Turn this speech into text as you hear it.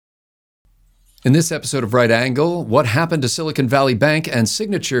In this episode of Right Angle, what happened to Silicon Valley Bank and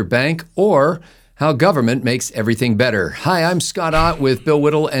Signature Bank, or how government makes everything better. Hi, I'm Scott Ott with Bill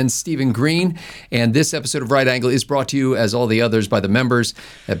Whittle and Stephen Green, and this episode of Right Angle is brought to you, as all the others, by the members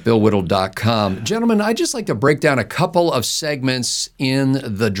at BillWhittle.com. Gentlemen, I'd just like to break down a couple of segments in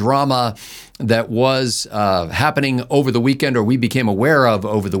the drama that was happening over the weekend, or we became aware of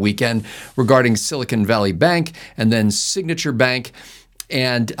over the weekend, regarding Silicon Valley Bank and then Signature Bank,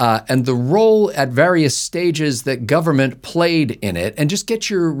 and the role at various stages that government played in it, and just get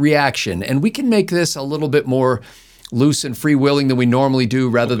your reaction. And we can make this a little bit more loose and freewheeling than we normally do,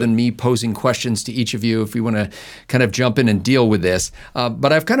 rather than me posing questions to each of you if we want to kind of jump in and deal with this.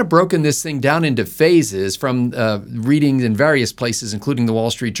 But I've kind of broken this thing down into phases from reading in various places, including the Wall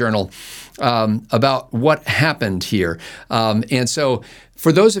Street Journal, about what happened here. And so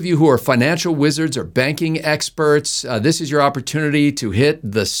for those of you who are financial wizards or banking experts, this is your opportunity to hit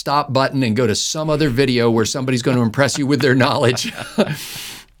the stop button and go to some other video where somebody's going to impress you with their knowledge.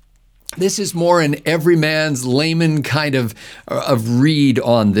 This is more an everyman's layman kind of read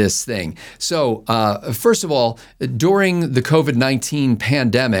on this thing. So first of all, during the COVID-19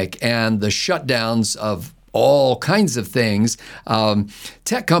 pandemic and the shutdowns of all kinds of things,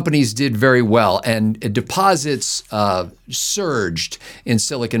 tech companies did very well, and deposits surged in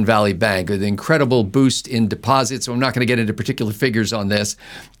Silicon Valley Bank, with an incredible boost in deposits. So I'm not going to get into particular figures on this.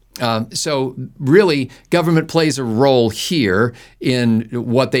 So really, government plays a role here in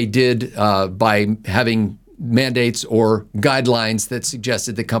what they did by having mandates or guidelines that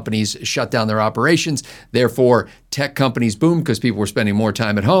suggested that companies shut down their operations. Therefore, tech companies boom because people were spending more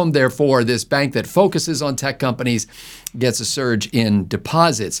time at home. Therefore, this bank that focuses on tech companies gets a surge in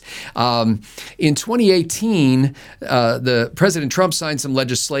deposits. In 2018, the President Trump signed some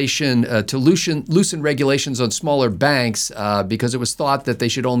legislation to loosen regulations on smaller banks because it was thought that they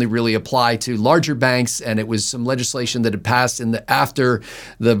should only really apply to larger banks, and it was some legislation that had passed after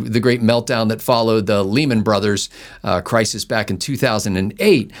the great meltdown that followed the Lehman Brothers crisis back in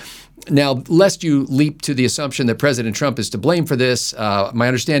 2008. Now, lest you leap to the assumption that President Trump is to blame for this, my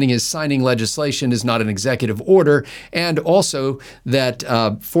understanding is signing legislation is not an executive order, and also that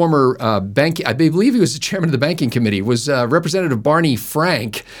former I believe he was the chairman of the banking committee, was Representative Barney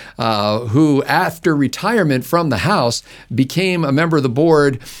Frank, who after retirement from the House became a member of the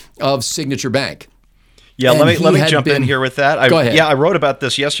board of Signature Bank. Yeah, let me jump in here with that. Go ahead. Yeah, I wrote about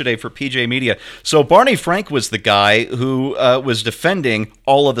this yesterday for PJ Media. So Barney Frank was the guy who was defending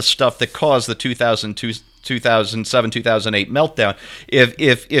all of the stuff that caused the 2007, 2008 meltdown.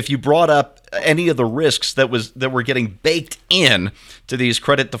 If you brought up any of the risks that were getting baked in to these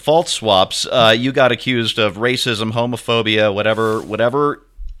credit default swaps, you got accused of racism, homophobia, whatever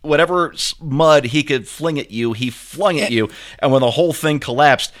mud he could fling at you, he flung at you. And when the whole thing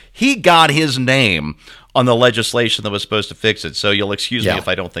collapsed, he got his name on the legislation that was supposed to fix it. So you'll excuse me if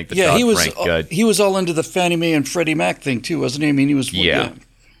I don't think that Dodd-Frank... he was all into the Fannie Mae and Freddie Mac thing too, wasn't he? I mean, he was...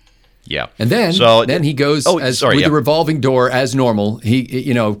 Yeah. And then he goes with the revolving door as normal.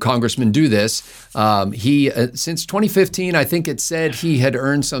 Congressmen do this. Since 2015, I think it said he had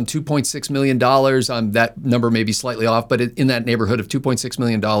earned some $2.6 million. That number may be slightly off, but in that neighborhood of $2.6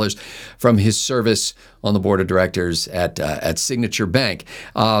 million from his service on the board of directors at Signature Bank.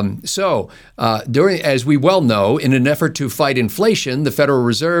 As we well know, in an effort to fight inflation, the Federal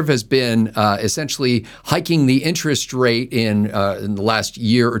Reserve has been essentially hiking the interest rate in the last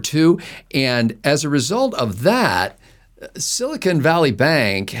year or two. And as a result of that, Silicon Valley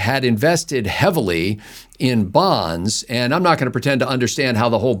Bank had invested heavily in bonds, and I'm not going to pretend to understand how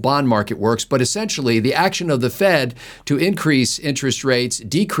the whole bond market works, but essentially the action of the Fed to increase interest rates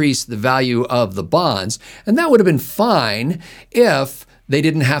decreased the value of the bonds, and that would have been fine if they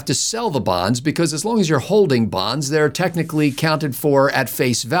didn't have to sell the bonds, because as long as you're holding bonds, they're technically counted for at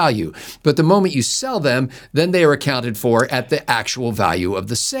face value. But the moment you sell them, then they are accounted for at the actual value of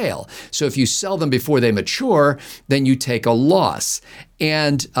the sale. So if you sell them before they mature, then you take a loss.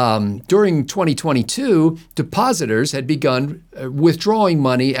 And during 2022, depositors had begun withdrawing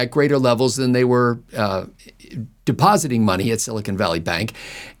money at greater levels than they were depositing money at Silicon Valley Bank.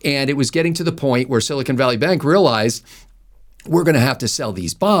 And it was getting to the point where Silicon Valley Bank realized, we're going to have to sell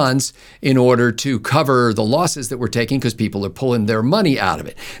these bonds in order to cover the losses that we're taking because people are pulling their money out of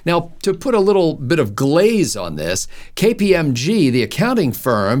it. Now, to put a little bit of glaze on this, KPMG, the accounting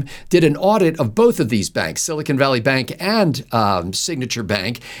firm, did an audit of both of these banks, Silicon Valley Bank and Signature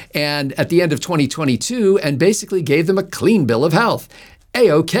Bank, and at the end of 2022, and basically gave them a clean bill of health.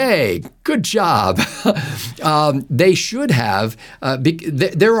 A-OK, good job. They should have,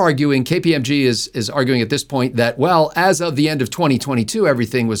 they're arguing, KPMG is arguing at this point that, well, as of the end of 2022,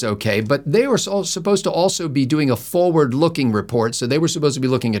 everything was okay, but they were supposed to also be doing a forward-looking report. So they were supposed to be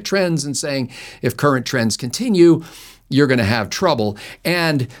looking at trends and saying, if current trends continue, you're going to have trouble.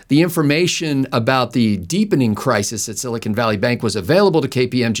 And the information about the deepening crisis at Silicon Valley Bank was available to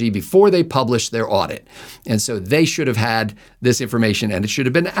KPMG before they published their audit. And so they should have had this information and it should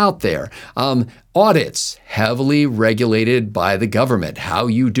have been out there. Audits, heavily regulated by the government. How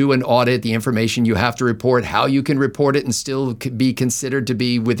you do an audit, the information you have to report, how you can report it and still be considered to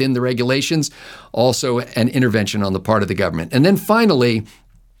be within the regulations, also an intervention on the part of the government. And then finally,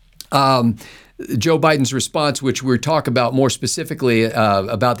 Joe Biden's response, which we'll talk about more specifically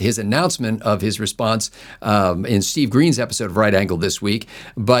about his announcement of his response in Steve Green's episode of Right Angle this week,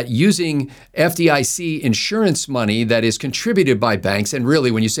 but using FDIC insurance money that is contributed by banks. And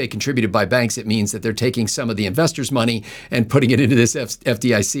really, when you say contributed by banks, it means that they're taking some of the investors' money and putting it into this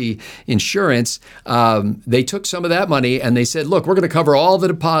FDIC insurance. They took some of that money and they said, look, we're going to cover all the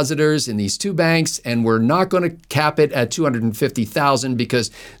depositors in these two banks, and we're not going to cap it at $250,000 because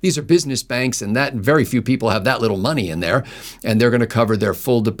these are business banks and that very few people have that little money in there, and they're going to cover their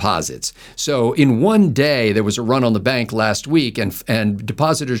full deposits. So in one day, there was a run on the bank last week, and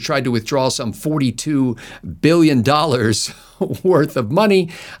depositors tried to withdraw some $42 billion worth of money.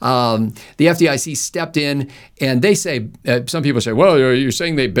 The FDIC stepped in, and they say, some people say, well, you're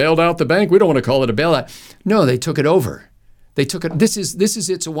saying they bailed out the bank? We don't want to call it a bailout. No, they took it over. They took it. This is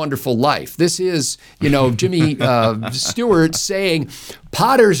It's a Wonderful Life. This is, Jimmy Stewart saying,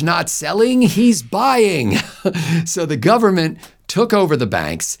 Potter's not selling, he's buying. So the government took over the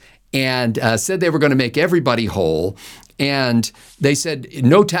banks and said they were going to make everybody whole. And they said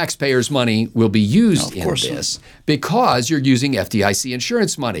no taxpayers' money will be used in this because you're using FDIC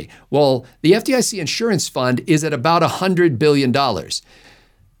insurance money. Well, the FDIC insurance fund is at about $100 billion.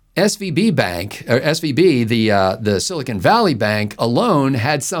 SVB Bank, or SVB, the Silicon Valley Bank alone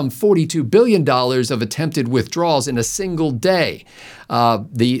had some $42 billion of attempted withdrawals in a single day.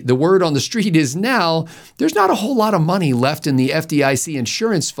 The word on the street is now there's not a whole lot of money left in the FDIC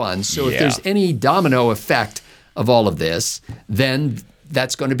insurance fund. So if there's any domino effect of all of this, then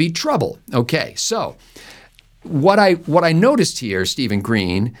that's going to be trouble. Okay, so what I noticed here, Stephen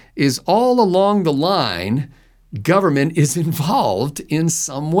Green, is all along the line, government is involved in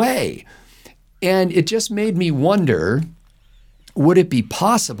some way. And it just made me wonder, would it be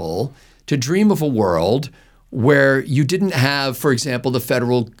possible to dream of a world where you didn't have, for example, the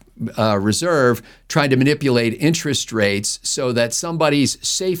Federal Reserve trying to manipulate interest rates so that somebody's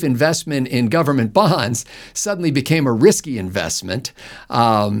safe investment in government bonds suddenly became a risky investment,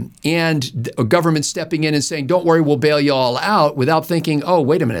 and a government stepping in and saying, don't worry, we'll bail you all out, without thinking, oh,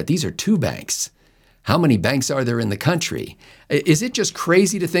 wait a minute, these are two banks. How many banks are there in the country? Is it just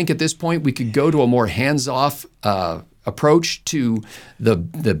crazy to think at this point we could go to a more hands-off approach to the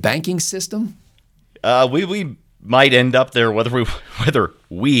banking system? We might end up there whether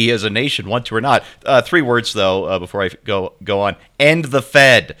we as a nation want to or not. 3 words though before I go on. End the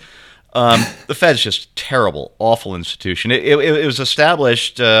Fed. The Fed's just a terrible, awful institution. It was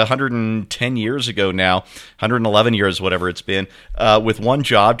established 110 years ago now, 111 years, whatever it's been, with one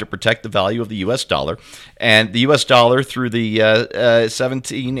job: to protect the value of the U.S. dollar. And the U.S. dollar through the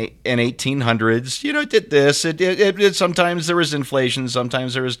 17 and 1800s, did this. It sometimes there was inflation,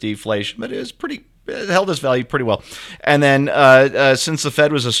 sometimes there was deflation, but it held its value pretty well. And then since the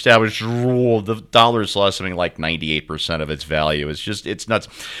Fed was established, the dollar's lost something like 98% of its value. It's nuts.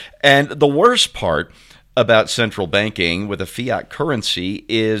 And the worst part about central banking with a fiat currency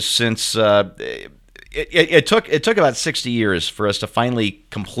is since it took about 60 years for us to finally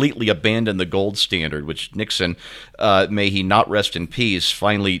completely abandon the gold standard, which Nixon, may he not rest in peace,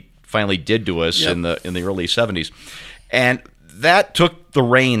 finally did to us in the early 70s. And that took the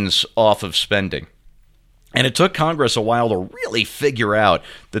reins off of spending. And it took Congress a while to really figure out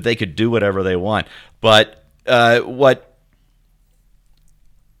that they could do whatever they want. But what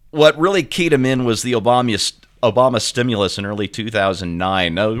really keyed them in was the Obama stimulus in early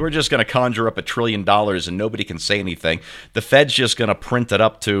 2009. No, we're just going to conjure up $1 trillion and nobody can say anything. The Fed's just going to print it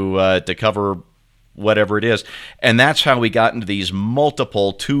up to cover whatever it is. And that's how we got into these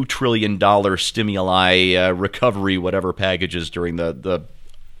multiple $2 trillion stimuli, recovery, whatever packages during the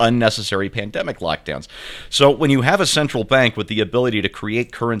unnecessary pandemic lockdowns. So when you have a central bank with the ability to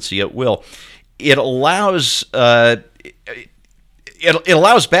create currency at will, it allows it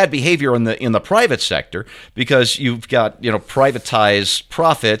allows bad behavior in the private sector, because you've got privatized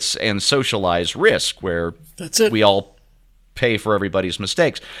profits and socialized risk, where that's it. We all pay for everybody's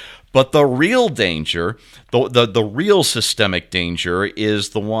mistakes. But the real danger, the real systemic danger, is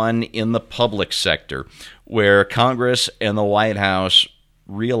the one in the public sector, where Congress and the White House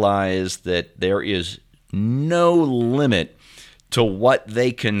realize that there is no limit to what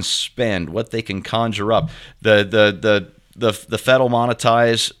they can spend, what they can conjure up. The Fed will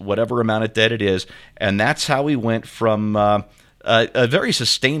monetize whatever amount of debt it is, and that's how we went from a very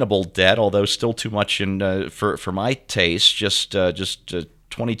sustainable debt, although still too much for my taste, just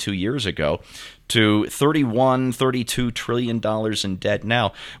 22 years ago, to $32 trillion in debt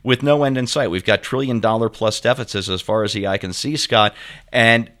now, with no end in sight. We've got trillion-dollar plus deficits as far as the eye can see, Scott.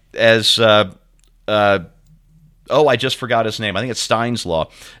 And as I just forgot his name. I think it's Stein's Law,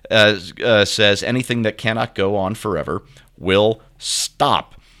 says anything that cannot go on forever will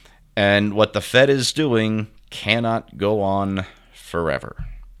stop. And what the Fed is doing cannot go on forever.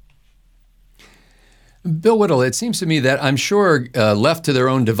 Bill Whittle, it seems to me that I'm sure left to their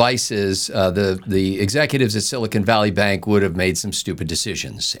own devices, the executives at Silicon Valley Bank would have made some stupid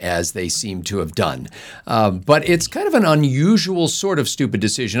decisions, as they seem to have done. But it's kind of an unusual sort of stupid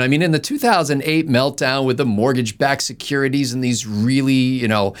decision. I mean, in the 2008 meltdown with the mortgage-backed securities and these really,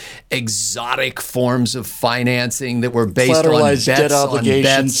 exotic forms of financing that were based on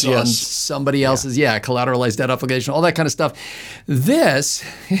bets, on somebody else's, collateralized debt obligation, all that kind of stuff. This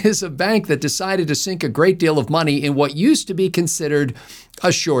is a bank that decided to sink a great deal of money in what used to be considered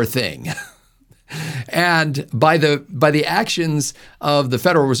a sure thing. And by the actions of the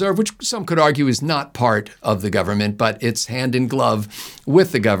Federal Reserve, which some could argue is not part of the government, but it's hand in glove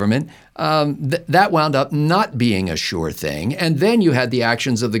with the government, that wound up not being a sure thing. And then you had the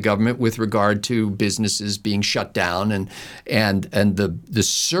actions of the government with regard to businesses being shut down and the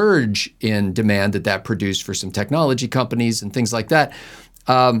surge in demand that produced for some technology companies and things like that.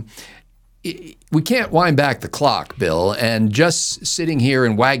 We can't wind back the clock, Bill, and just sitting here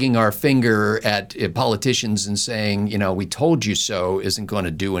and wagging our finger at politicians and saying, we told you so isn't going to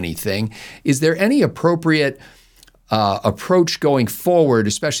do anything. Is there any appropriate approach going forward,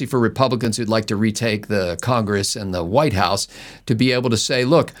 especially for Republicans who'd like to retake the Congress and the White House, to be able to say,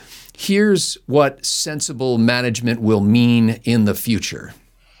 look, here's what sensible management will mean in the future?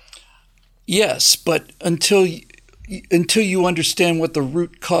 Yes, but until you understand what the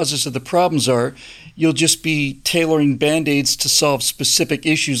root causes of the problems are, you'll just be tailoring Band-Aids to solve specific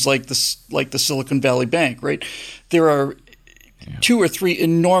issues like the Silicon Valley Bank, right? There are 2 or 3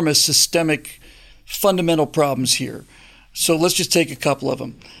 enormous systemic fundamental problems here. So let's just take a couple of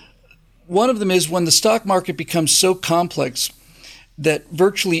them. One of them is when the stock market becomes so complex that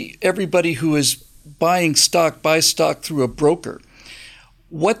virtually everybody who is buying stock buys stock through a broker.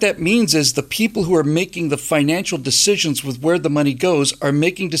 What that means is the people who are making the financial decisions with where the money goes are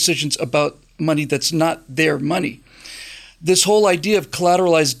making decisions about money that's not their money. This whole idea of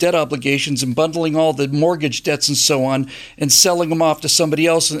collateralized debt obligations and bundling all the mortgage debts and so on and selling them off to somebody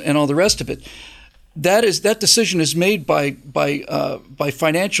else and all the rest of it, that decision is made by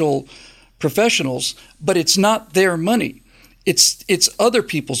financial professionals, but it's not their money. It's other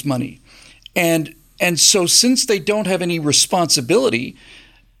people's money. And so since they don't have any responsibility,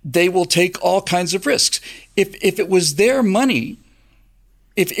 they will take all kinds of risks. If it was their money,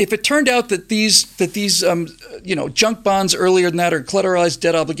 if it turned out that these junk bonds earlier than that, or collateralized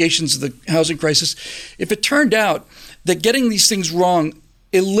debt obligations of the housing crisis, if it turned out that getting these things wrong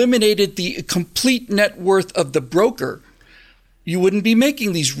eliminated the complete net worth of the broker, you wouldn't be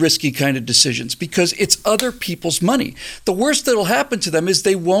making these risky kind of decisions because it's other people's money. The worst that'll happen to them is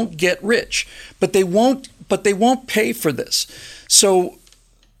they won't get rich, but they won't pay for this. So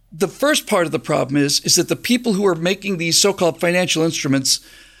the first part of the problem is that the people who are making these so-called financial instruments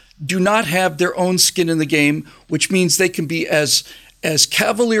do not have their own skin in the game, which means they can be as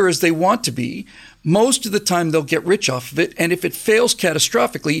cavalier as they want to be. Most of the time they'll get rich off of it, and if it fails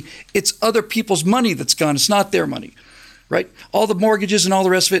catastrophically, it's other people's money that's gone. It's not their money, right? All the mortgages and all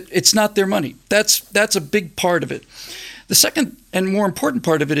the rest of it, it's not their money. That's a big part of it. The second and more important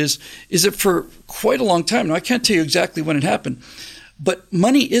part of it is that for quite a long time, now I can't tell you exactly when it happened, but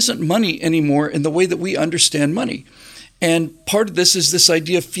money isn't money anymore in the way that we understand money. And part of this is this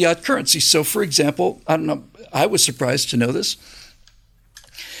idea of fiat currency. So, for example, I don't know, I was surprised to know this.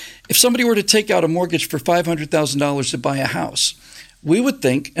 If somebody were to take out a mortgage for $500,000 to buy a house, we would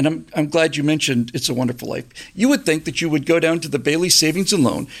think, and I'm glad you mentioned It's a Wonderful Life, you would think that you would go down to the Bailey Savings and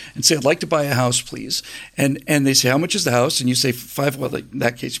Loan and say, I'd like to buy a house, please. And they say, how much is the house? And you say, well, in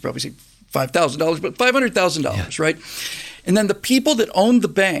that case, you probably say $5,000, but $500,000, right? And then the people that owned the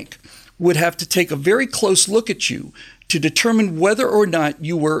bank would have to take a very close look at you to determine whether or not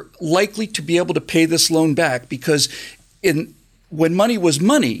you were likely to be able to pay this loan back, because when money was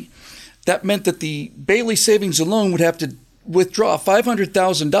money, that meant that the Bailey Savings and Loan would have to withdraw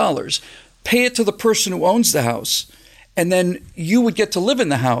 $500,000, pay it to the person who owns the house, and then you would get to live in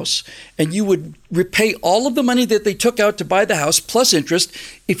the house, and you would repay all of the money that they took out to buy the house plus interest.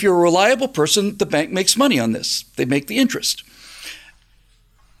 If you're a reliable person, the bank makes money on this. They make the interest.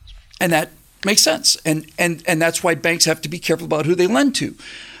 And that makes sense. And that's why banks have to be careful about who they lend to.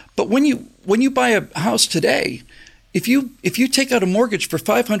 But when you buy a house today, if you take out a mortgage for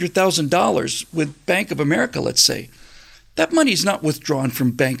 $500,000 with Bank of America, let's say, that money is not withdrawn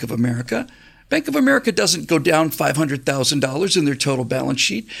from Bank of America. Bank of America doesn't go down $500,000 in their total balance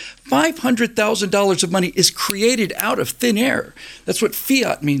sheet. $500,000 of money is created out of thin air. That's what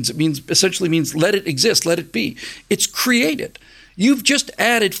fiat means. It essentially means let it exist, let it be. It's created. You've just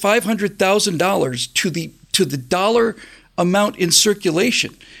added $500,000 to the dollar amount in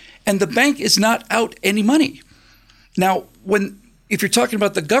circulation, and the bank is not out any money. Now, if you're talking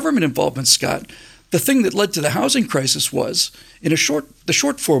about the government involvement, Scott, the thing that led to the housing crisis was, the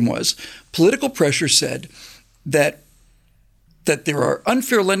short form was, political pressure said that there are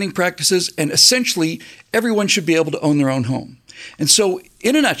unfair lending practices and essentially everyone should be able to own their own home. And so,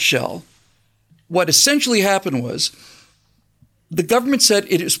 in a nutshell, what essentially happened was the government said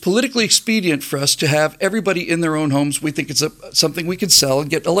it is politically expedient for us to have everybody in their own homes. We think it's something we can sell and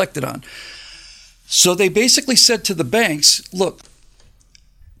get elected on. So they basically said to the banks, look,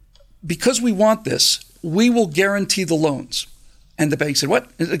 because we want this, we will guarantee the loans. And the bank said, what?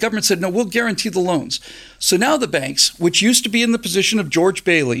 And the government said, no, we'll guarantee the loans. So now the banks, which used to be in the position of George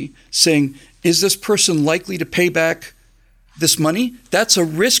Bailey, saying, is this person likely to pay back this money? That's a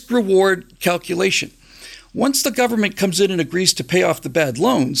risk-reward calculation. Once the government comes in and agrees to pay off the bad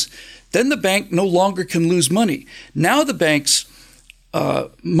loans, then the bank no longer can lose money. Now the bank's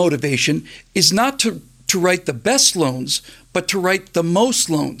motivation is not to write the best loans, but to write the most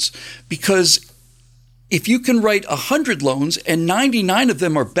loans. Because if you can write 100 loans and 99 of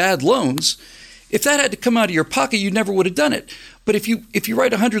them are bad loans, if that had to come out of your pocket, you never would have done it. But if you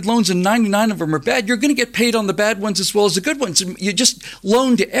write 100 loans and 99 of them are bad, you're going to get paid on the bad ones as well as the good ones. You just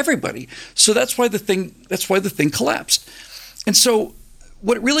loan to everybody. So that's why the thing collapsed. And so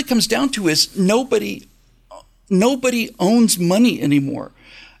what it really comes down to is nobody owns money anymore.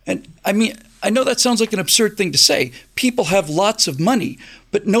 And I mean, I know that sounds like an absurd thing to say. People have lots of money,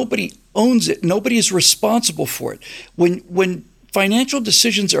 but nobody owns it. Nobody is responsible for it. When financial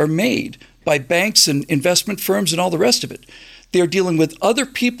decisions are made by banks and investment firms and all the rest of it, they're dealing with other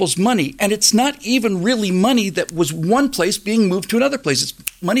people's money, and it's not even really money that was one place being moved to another place. It's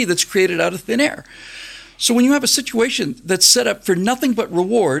money that's created out of thin air. So when you have a situation that's set up for nothing but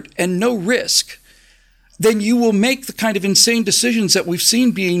reward and no risk, then you will make the kind of insane decisions that we've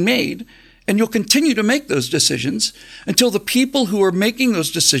seen being made, and you'll continue to make those decisions until the people who are making those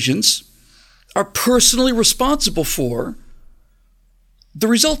decisions are personally responsible for the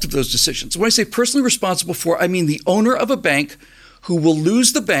result of those decisions. When I say personally responsible for, I mean the owner of a bank who will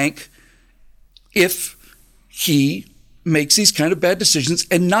lose the bank if he makes these kind of bad decisions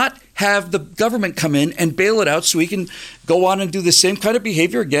and not have the government come in and bail it out so he can go on and do the same kind of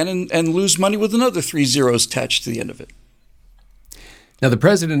behavior again and lose money with another 3 zeros attached to the end of it. Now, the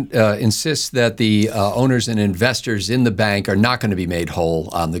president insists that the owners and investors in the bank are not going to be made whole.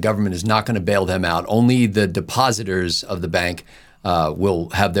 The government is not going to bail them out. Only the depositors of the bank will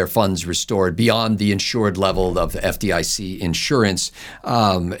have their funds restored beyond the insured level of FDIC insurance.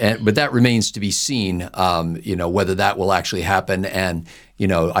 But that remains to be seen, whether that will actually happen. And,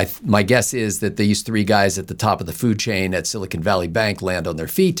 my guess is that these 3 guys at the top of the food chain at Silicon Valley Bank land on their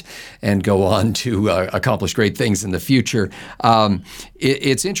feet and go on to accomplish great things in the future.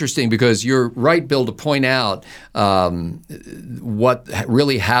 It's interesting because you're right, Bill, to point out what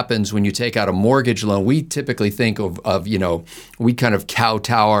really happens when you take out a mortgage loan. We typically think of we kind of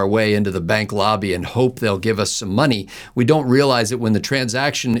kowtow our way into the bank lobby and hope they'll give us some money. We don't realize that when the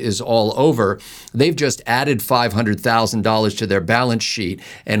transaction is all over, they've just added $500,000 to their balance sheet,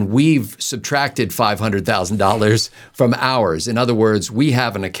 and we've subtracted $500,000 from ours. In other words, we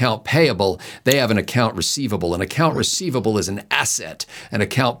have an account payable, they have an account receivable. An account receivable is an asset. An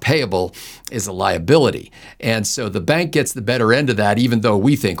account payable is a liability. And so the bank gets the better end of that, even though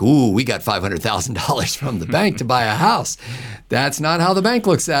we think, ooh, we got $500,000 from the bank to buy a house. That's not how the bank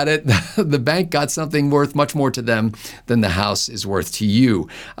looks at it. The bank got something worth much more to them than the house is worth to you.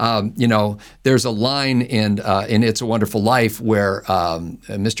 There's a line in It's a Wonderful Life where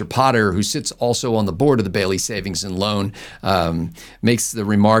Mr. Potter, who sits also on the board of the Bailey Savings and Loan, makes the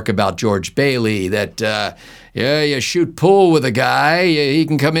remark about George Bailey that, you shoot pool with a guy, he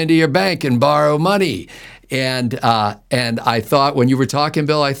can come into your bank and borrow money. And I thought, when you were talking,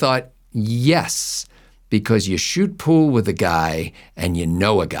 Bill, I thought, yes, because you shoot pool with a guy and you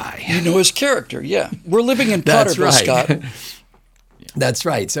know a guy. You know his character, yeah. We're living in Potterville, right. Scott. That's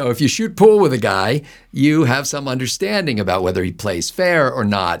right. So if you shoot pool with a guy, you have some understanding about whether he plays fair or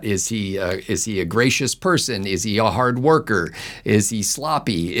not. Is he a gracious person? Is he a hard worker? Is he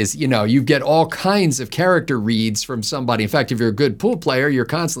sloppy? You get all kinds of character reads from somebody. In fact, if you're a good pool player, you're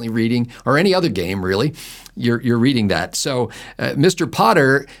constantly reading, or any other game really, you're reading that. So Mr.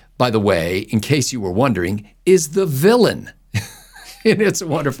 Potter, by the way, in case you were wondering, is the villain in It's a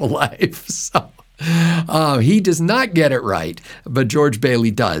Wonderful Life. So he does not get it right, but George Bailey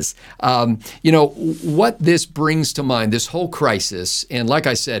does. What this brings to mind, this whole crisis, and like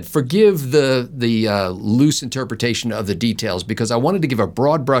I said, forgive the loose interpretation of the details, because I wanted to give a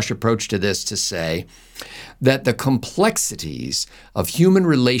broad brush approach to this to say that the complexities of human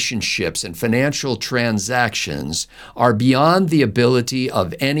relationships and financial transactions are beyond the ability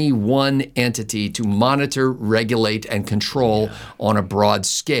of any one entity to monitor, regulate, and control on a broad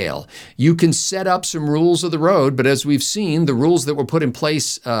scale. You can set up some rules of the road, but as we've seen, the rules that were put in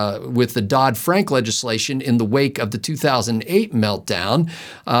place with the Dodd-Frank legislation in the wake of the 2008 meltdown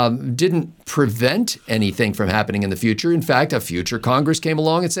didn't prevent anything from happening in the future. In fact, a future Congress came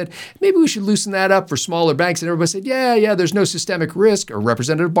along and said, maybe we should loosen that up for smaller banks. And everybody said, yeah, there's no systemic risk. Or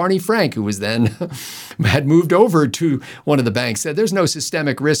Representative Barney Frank, who was then had moved over to one of the banks, said, there's no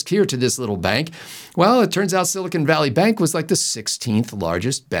systemic risk here to this little bank. Well, it turns out Silicon Valley Bank was like the 16th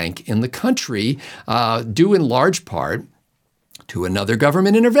largest bank in the country, due in large part to another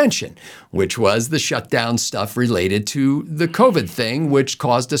government intervention, which was the shutdown stuff related to the COVID thing, which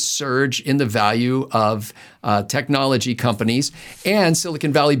caused a surge in the value of technology companies. And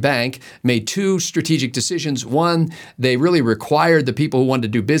Silicon Valley Bank made two strategic decisions. One, they really required the people who wanted to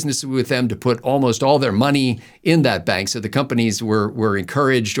do business with them to put almost all their money in that bank. So the companies were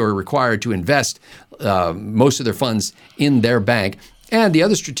encouraged or required to invest most of their funds in their bank. And the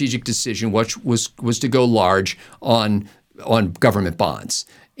other strategic decision was to go large on government bonds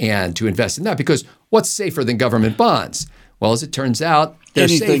and to invest in that, because what's safer than government bonds? Well, as it turns out, they're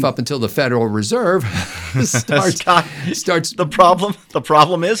safe up until the Federal Reserve starts. The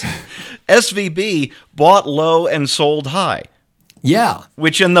problem is SVB bought low and sold high. Yeah.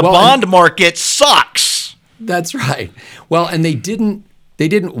 Which in the bond market sucks. That's right. Well, and they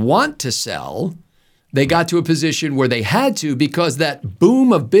didn't want to sell. They got to a position where they had to, because that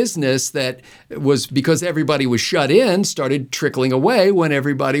boom of business that was because everybody was shut in started trickling away when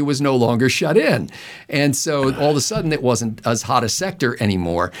everybody was no longer shut in. And so all of a sudden it wasn't as hot a sector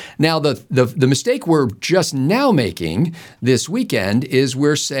anymore. Now, the mistake we're just now making this weekend is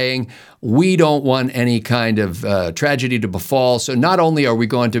we're saying we don't want any kind of tragedy to befall. So not only are we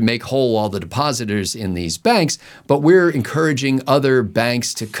going to make whole all the depositors in these banks, but we're encouraging other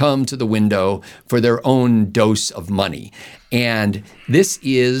banks to come to the window for their own dose of money. And this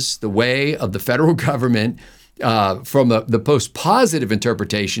is the way of the federal government. From the most positive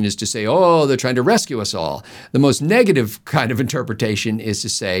interpretation is to say, oh, they're trying to rescue us all. The most negative kind of interpretation is to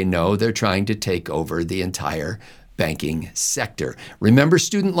say, no, they're trying to take over the entire banking sector. Remember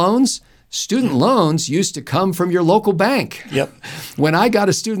student loans? Student loans used to come from your local bank. Yep. When I got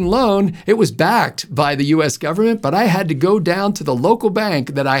a student loan, it was backed by the U.S. government, but I had to go down to the local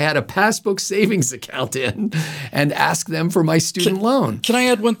bank that I had a passbook savings account in and ask them for my student loan. Can I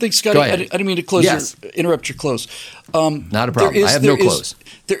add one thing, Scotty? Go ahead. I didn't mean to interrupt your close. Not a problem. I have no close.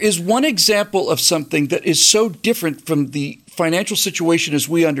 There is one example of something that is so different from the financial situation as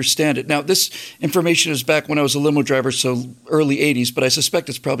we understand it. Now, this information is back when I was a limo driver, so early 80s, but I suspect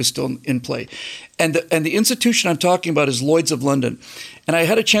it's probably still in play. And the institution I'm talking about is Lloyd's of London. And I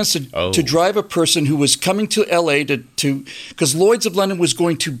had a chance to drive a person who was coming to LA because Lloyd's of London was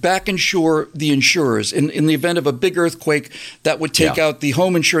going to back insure the insurers in the event of a big earthquake that would take out the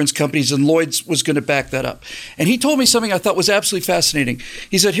home insurance companies, and Lloyd's was going to back that up. And he told me something I thought was absolutely fascinating.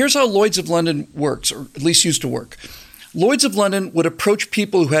 He said, here's how Lloyd's of London works, or at least used to work. Lloyd's of London would approach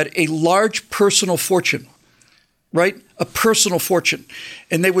people who had a large personal fortune, right? A personal fortune.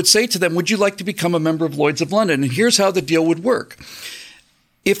 And they would say to them, would you like to become a member of Lloyd's of London? And here's how the deal would work.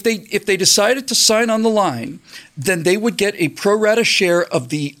 If they decided to sign on the line, then they would get a pro rata share of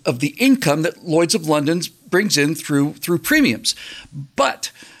the income that Lloyd's of London brings in through premiums.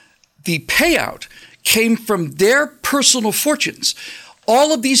 But the payout came from their personal fortunes.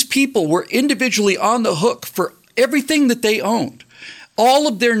 All of these people were individually on the hook for everything that they owned. All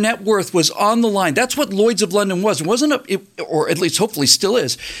of their net worth was on the line. That's what Lloyd's of London was. It wasn't or at least hopefully still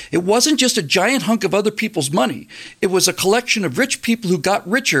is. It wasn't just a giant hunk of other people's money. It was a collection of rich people who got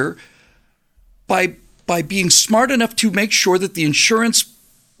richer by by being smart enough to make sure that the insurance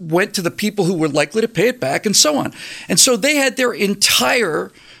went to the people who were likely to pay it back and so on. And so they had their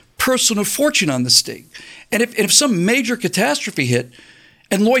entire personal fortune on the stake. And if some major catastrophe hit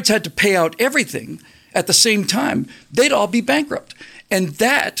and Lloyd's had to pay out everything at the same time, they'd all be bankrupt. And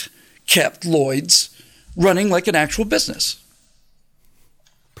that kept Lloyd's running like an actual business.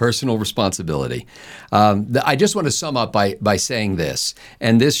 Personal responsibility. I just want to sum up by saying this,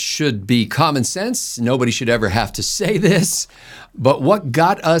 and this should be common sense. Nobody should ever have to say this, but what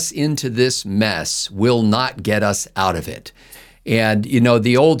got us into this mess will not get us out of it. And,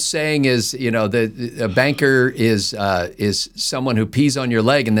 the old saying is, a banker is someone who pees on your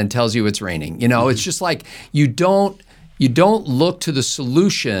leg and then tells you it's raining. It's just like you don't look to the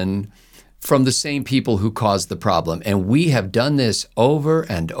solution from the same people who caused the problem. And we have done this over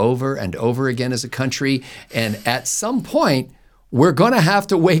and over and over again as a country. And at some point, we're going to have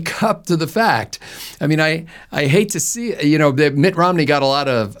to wake up to the fact. I mean, I hate to see, that Mitt Romney got a lot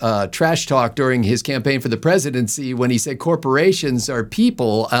of trash talk during his campaign for the presidency when he said corporations are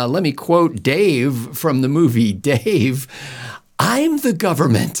people. Let me quote Dave from the movie Dave. I'm the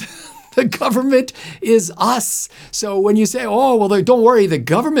government. The government is us. So when you say, oh, well, don't worry, the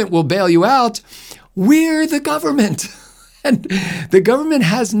government will bail you out, we're the government. And the government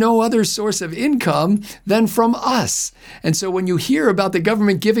has no other source of income than from us. And so when you hear about the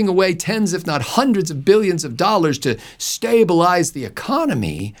government giving away tens, if not hundreds of billions of dollars to stabilize the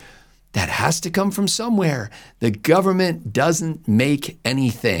economy, that has to come from somewhere. The government doesn't make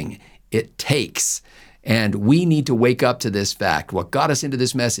anything. It takes. And we need to wake up to this fact. What got us into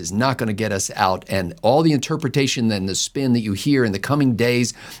this mess is not going to get us out. And all the interpretation and the spin that you hear in the coming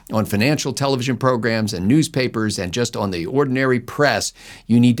days on financial television programs and newspapers and just on the ordinary press,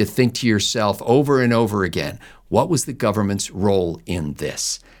 you need to think to yourself over and over again, what was the government's role in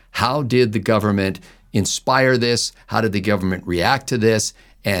this? How did the government inspire this? How did the government react to this?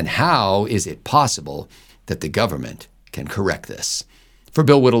 And how is it possible that the government can correct this? For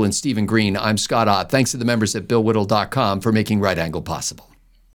Bill Whittle and Stephen Green, I'm Scott Ott. Thanks to the members at BillWhittle.com for making Right Angle possible.